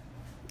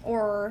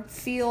or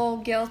feel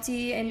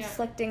guilty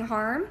inflicting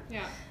harm,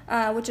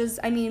 which is,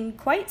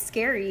 quite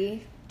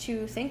scary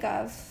to think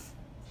of.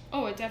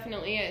 Oh, it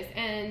definitely is.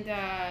 And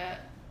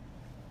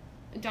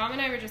Dom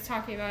and I were just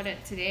talking about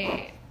it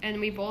today, and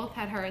we both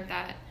had heard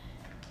that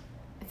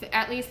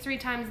at least 3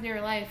 times in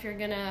your life you're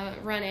gonna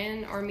run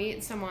in or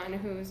meet someone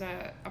who's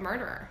a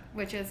murderer,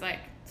 which is like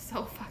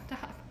so fucked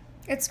up.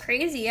 It's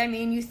crazy. I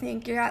mean, you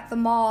think you're at the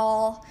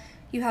mall,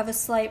 you have a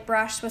slight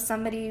brush with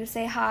somebody, you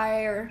say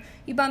hi, or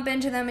you bump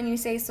into them and you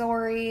say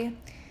sorry.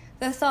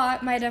 The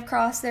thought might have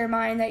crossed their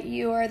mind that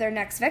you are their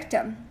next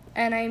victim.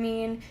 And I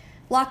mean,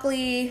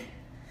 luckily,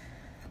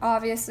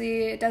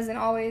 obviously, it doesn't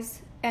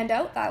always end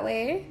out that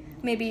way.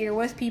 Maybe you're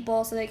with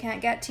people so they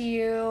can't get to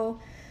you.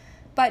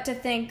 But to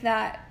think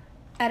that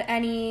at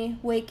any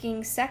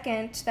waking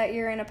second that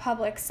you're in a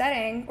public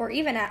setting, or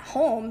even at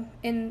home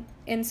in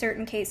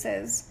certain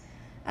cases,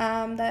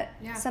 that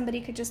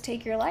somebody could just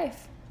take your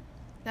life.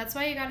 That's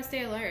why you got to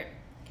stay alert.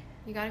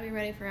 You got to be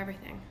ready for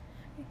everything.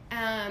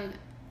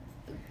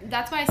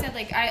 That's why I said,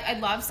 like, I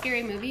love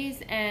scary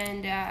movies,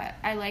 and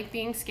I like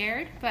being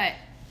scared, but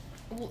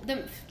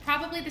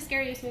probably the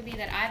scariest movie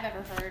that I've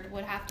ever heard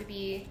would have to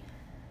be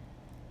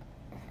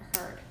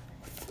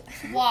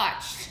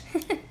watched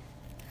with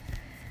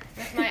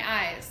my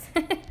eyes.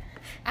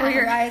 Were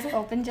your eyes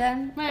open,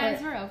 Jen? My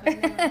eyes were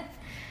open.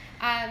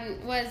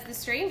 Was The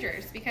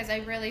Strangers, because I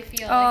really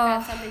feel like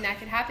that's something that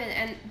could happen.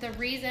 And the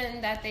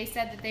reason that they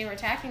said that they were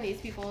attacking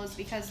these people is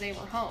because they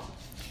were home.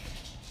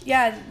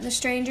 Yeah, The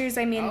Strangers,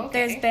 I mean,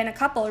 there's been a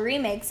couple of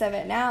remakes of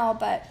it now,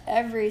 but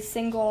every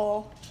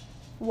single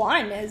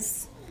one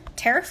is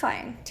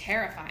terrifying.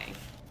 Terrifying.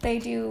 They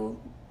do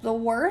the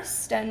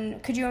worst,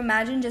 and could you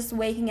imagine just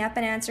waking up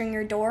and answering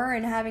your door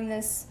and having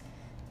this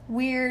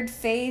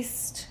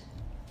weird-faced,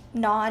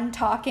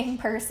 non-talking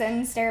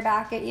person stare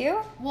back at you?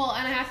 Well,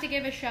 and I have to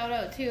give a shout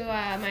out to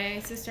my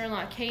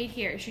sister-in-law Kate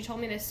here. She told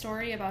me this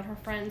story about her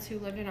friends who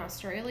lived in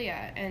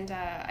Australia, and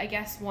I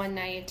guess one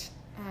night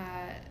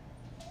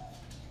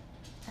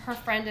her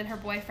friend and her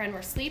boyfriend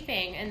were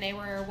sleeping, and they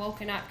were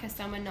woken up because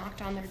someone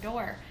knocked on their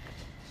door,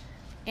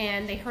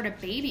 and they heard a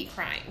baby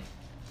crying.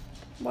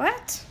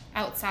 What?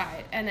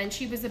 Outside. And then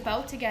she was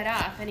about to get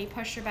up, and he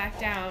pushed her back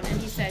down, and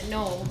he said,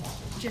 "No,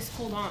 just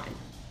hold on."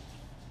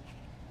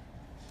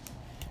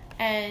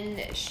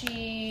 And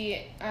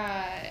she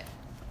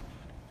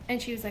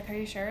was like, "Are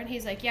you sure?" And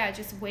he's like, "Yeah,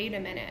 just wait a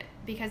minute,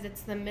 because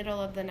it's the middle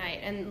of the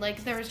night." And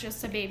like, there was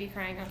just a baby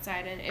crying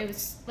outside, and it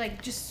was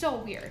like just so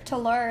weird. To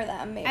lure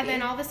them, maybe. And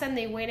then all of a sudden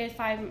they waited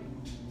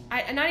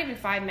not even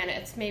 5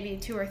 minutes, maybe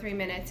 2 or 3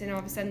 minutes, and all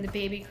of a sudden the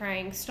baby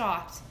crying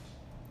stopped,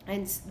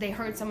 and they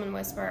heard someone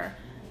whisper,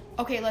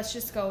 "Okay, let's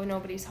just go,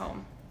 nobody's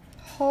home."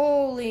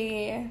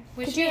 Holy.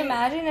 Could you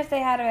imagine if they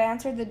had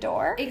answered the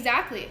door?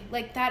 Exactly.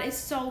 Like, that is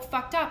so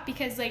fucked up,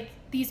 because like,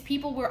 these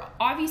people were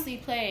obviously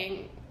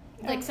playing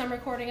like some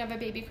recording of a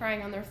baby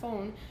crying on their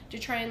phone to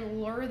try and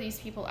lure these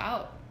people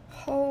out.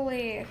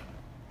 Holy.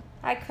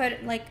 I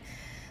couldn't, like,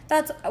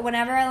 that's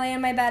whenever I lay in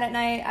my bed at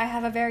night. I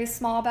have a very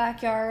small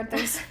backyard.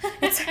 It's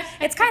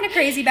kind of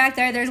crazy back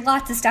there. There's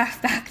lots of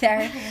stuff back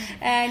there.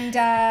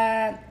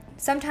 And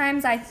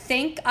sometimes I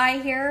think I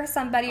hear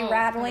somebody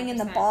rattling 100%. In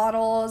the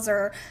bottles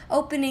or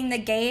opening the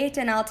gate,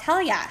 and I'll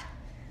tell ya,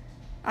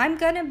 I'm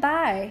gonna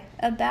buy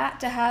a bat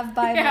to have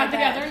by my bed.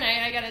 The other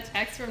night I got a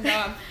text from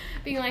Dom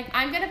being like,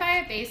 "I'm gonna buy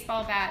a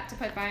baseball bat to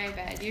put by my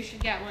bed. You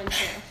should get one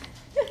too."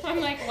 I'm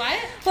like, what?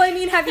 Well, I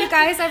mean, have you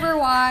guys ever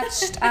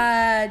watched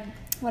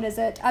what is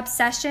it?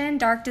 Obsession,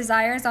 Dark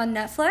Desires on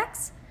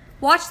Netflix?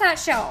 Watch that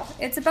show.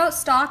 It's about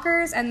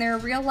stalkers and their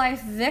real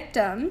life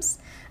victims.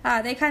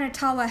 They kind of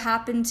tell what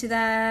happened to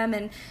them,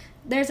 and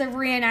there's a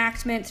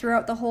reenactment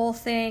throughout the whole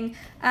thing.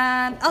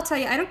 I'll tell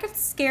you, I don't get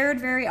scared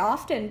very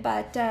often,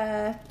 but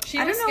I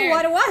don't know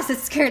what it was. It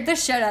scared the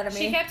shit out of me.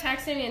 She kept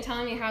texting me and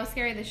telling me how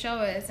scary the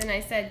show is, and I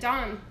said,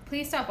 "Dom,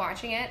 please stop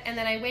watching it." And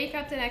then I wake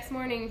up the next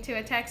morning to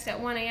a text at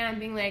 1 a.m.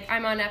 being like,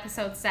 "I'm on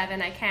episode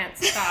 7. I can't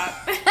stop."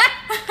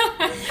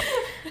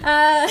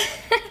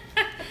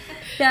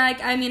 Yeah,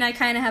 like, I mean, I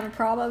kind of have a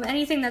problem.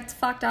 Anything that's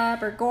fucked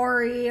up or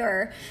gory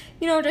or,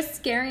 just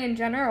scary in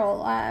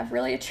general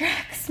really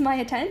attracts my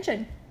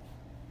attention.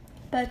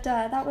 But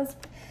that was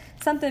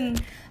something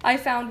I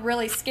found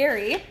really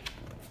scary.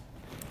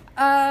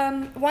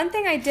 One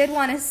thing I did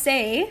want to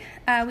say,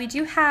 we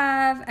do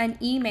have an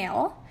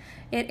email.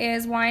 It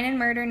is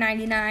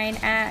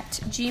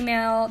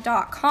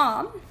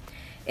wineandmurder99@gmail.com.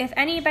 If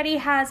anybody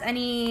has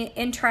any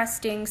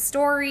interesting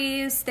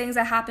stories, things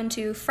that happen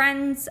to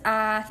friends,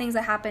 things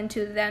that happen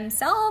to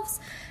themselves,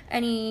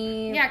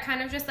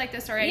 kind of just like the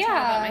story I told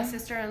about my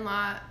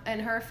sister-in-law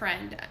and her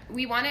friend.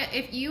 We want to,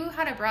 if you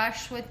had a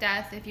brush with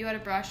death, if you had a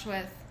brush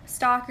with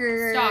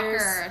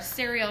stalker,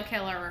 serial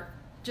killer,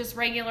 just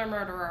regular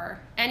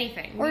murderer,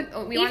 anything, we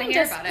want to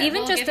hear about it.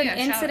 Even just an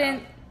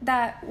incident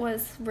that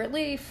was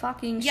really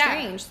fucking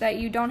strange, that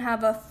you don't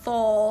have a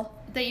full...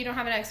 That you don't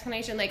have an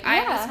explanation. Like,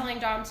 I was telling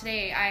Dom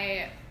today,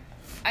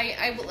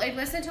 I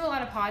listen to a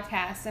lot of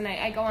podcasts, and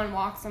I go on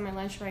walks on my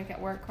lunch break at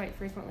work quite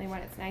frequently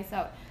when it's nice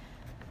out.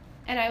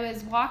 And I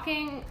was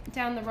walking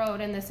down the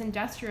road in this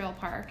industrial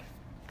park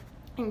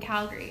in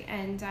Calgary,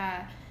 and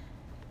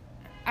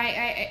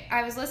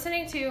I was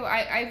listening to,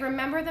 I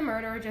remember the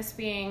murder just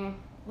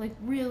being like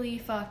really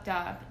fucked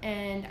up,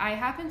 and I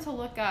happened to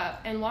look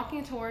up, and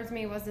walking towards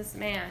me was this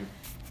man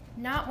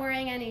not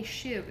wearing any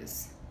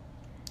shoes.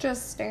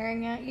 Just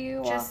staring at you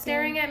walking. Just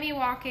staring at me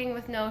walking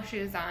with no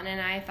shoes on, and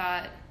I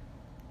thought,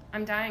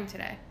 I'm dying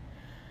today.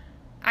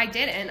 I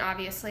didn't,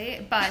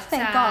 obviously, but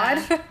thank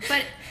God.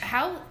 But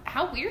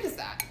how weird is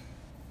that?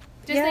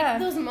 Just Yeah. like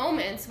those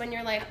moments when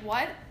you're like,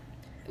 what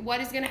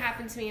is going to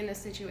happen to me in this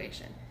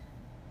situation?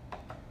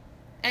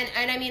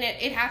 And I mean,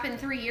 it happened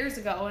 3 years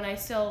ago, and I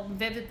still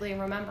vividly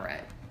remember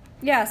it.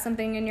 Yeah,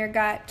 something in your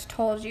gut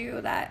told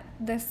you that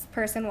this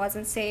person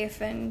wasn't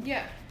safe, and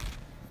Yeah.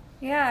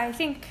 yeah, I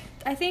think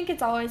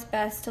it's always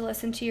best to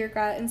listen to your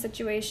gut in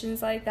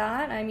situations like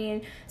that. I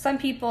mean, some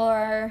people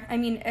are,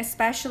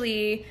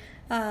 especially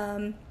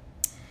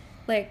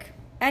like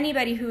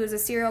anybody who is a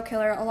serial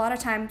killer, a lot of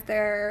times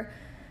they're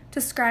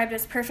described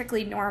as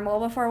perfectly normal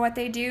before what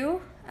they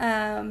do.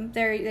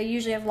 They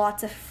usually have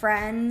lots of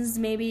friends.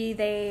 Maybe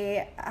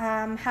they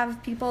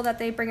have people that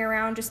they bring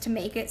around just to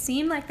make it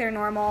seem like they're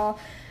normal.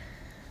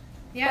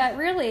 Yeah. But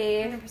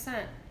really,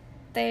 100%.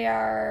 they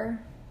are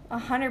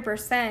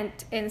 100%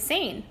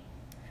 insane.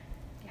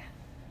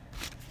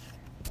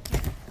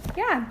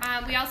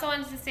 Yeah. We also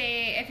wanted to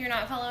say, if you're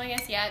not following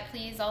us yet,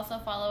 please also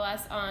follow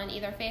us on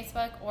either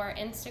Facebook or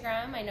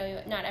Instagram. I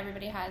know not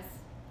everybody has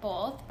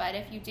both, but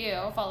if you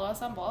do, follow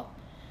us on both.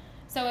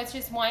 So it's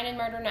just Wine and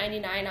Murder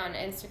 99 on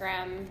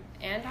Instagram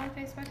and on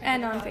Facebook.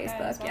 And on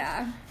Facebook,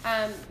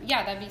 well.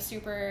 Yeah,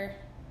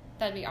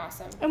 that'd be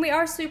awesome. And we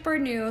are super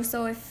new,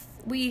 so if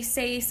we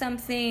say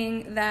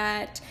something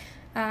that,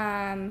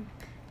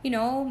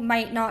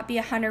 might not be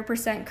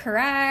 100%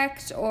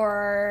 correct,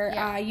 or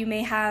you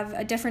may have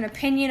a different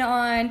opinion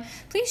on,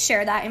 please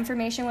share that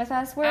information with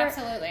us.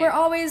 Absolutely. We're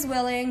always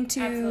willing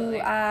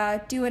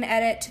to do an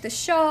edit to the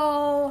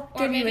show, or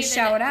give you a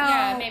shout out.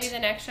 Yeah, maybe the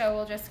next show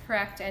will just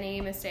correct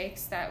any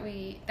mistakes that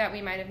we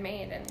might have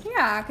made. And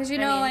yeah, because we're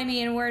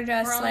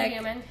just only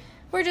human.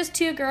 We're just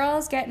two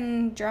girls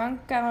getting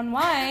drunk on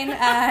wine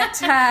at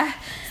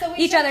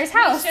each other's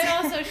house. We should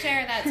also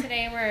share that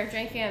today we're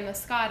drinking a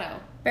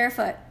Moscato.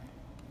 Barefoot.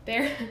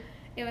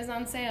 It was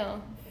on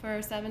sale for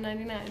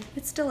 $7.99.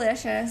 It's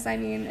delicious.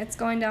 It's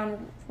going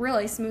down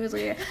really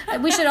smoothly.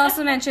 We should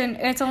also mention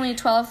it's only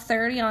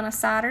 12:30 on a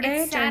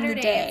Saturday. It's during the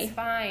day. It's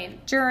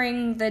fine.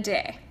 During the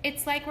day.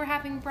 It's like we're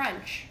having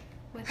brunch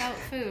without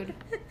food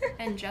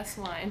and just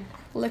wine.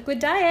 Liquid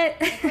diet.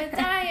 Liquid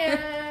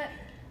diet.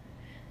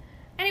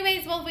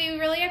 Anyways, well, we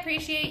really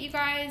appreciate you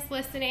guys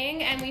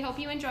listening, and we hope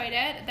you enjoyed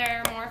it.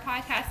 There are more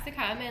podcasts to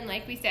come, and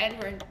like we said,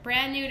 we're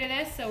brand new to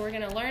this, so we're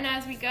going to learn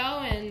as we go,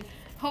 and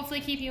hopefully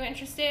keep you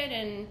interested,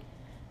 and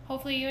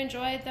hopefully you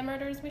enjoyed the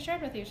murders we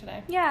shared with you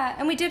today. Yeah,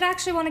 and we did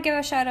actually want to give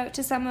a shout out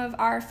to some of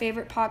our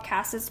favorite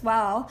podcasts as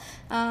well.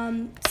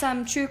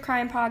 Some true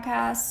crime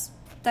podcasts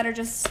that are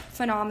just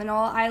phenomenal.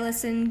 I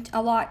listen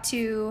a lot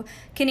to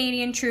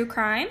Canadian True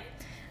Crime.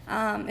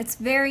 It's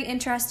very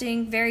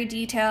interesting, very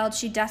detailed.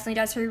 She definitely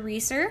does her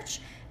research.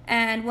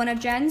 And one of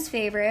Jen's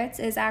favorites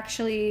is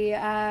actually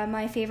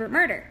My Favorite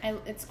Murder.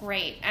 It's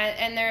great.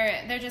 And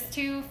they're just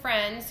two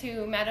friends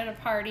who met at a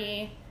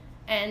party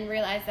and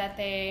realized that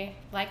they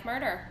like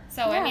murder.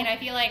 So, yeah. I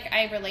feel like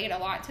I relate a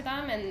lot to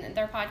them and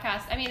their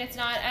podcast. It's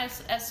not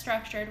as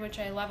structured, which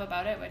I love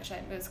about it, which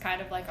was kind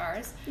of like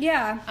ours.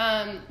 Yeah.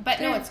 But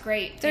no, it's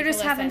great. They're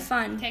just having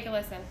fun. Take a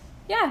listen.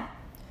 Yeah.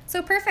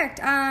 So perfect.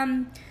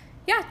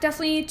 Yeah,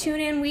 definitely tune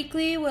in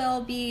weekly.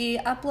 We'll be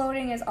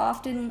uploading as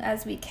often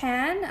as we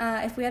can.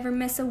 If we ever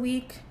miss a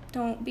week,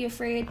 don't be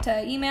afraid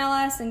to email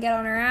us and get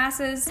on our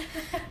asses.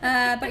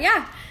 But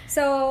yeah,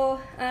 so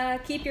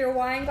keep your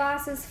wine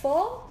glasses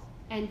full.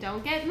 And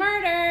don't get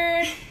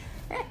murdered.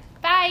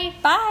 Bye.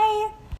 Bye.